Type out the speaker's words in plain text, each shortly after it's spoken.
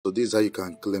So this is how you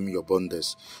can claim your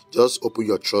Bondex. Just open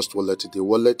your Trust wallet, the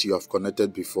wallet you have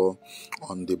connected before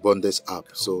on the Bondex app.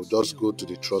 So just go to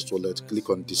the Trust wallet, click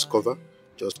on Discover.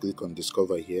 Just click on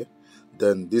Discover here.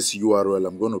 Then this URL,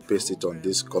 I'm going to paste it on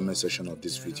this comment section of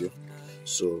this video.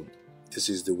 So this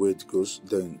is the way it goes.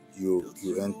 Then you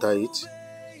enter it.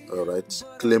 All right,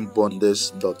 claim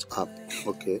Bondex.app.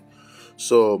 Okay,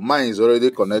 so mine is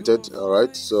already connected. All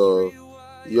right, so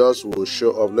yours will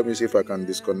show up. Let me see if I can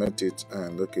disconnect it.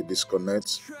 And okay,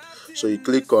 disconnect. So you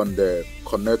click on the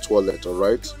connect wallet. All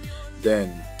right,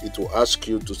 then it will ask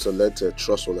you to select a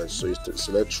Trust wallet. So you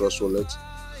select Trust wallet.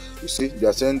 You see, they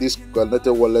are saying this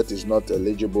connected wallet is not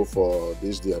eligible for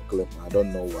this their claim. I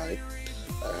don't know why.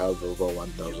 I have over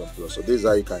 1,000 plus. So this is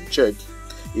how you can check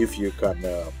if you can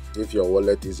if your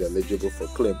wallet is eligible for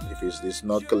claim. If it's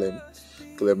not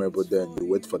claimable, then you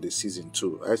wait for the season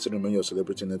 2. I still remain your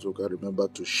celebrity network. Remember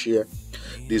to share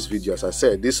this video. As I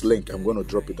said, this link I'm going to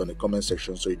drop it on the comment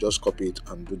section, so you just copy it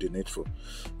and do the needful.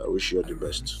 I wish you all the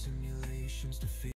best.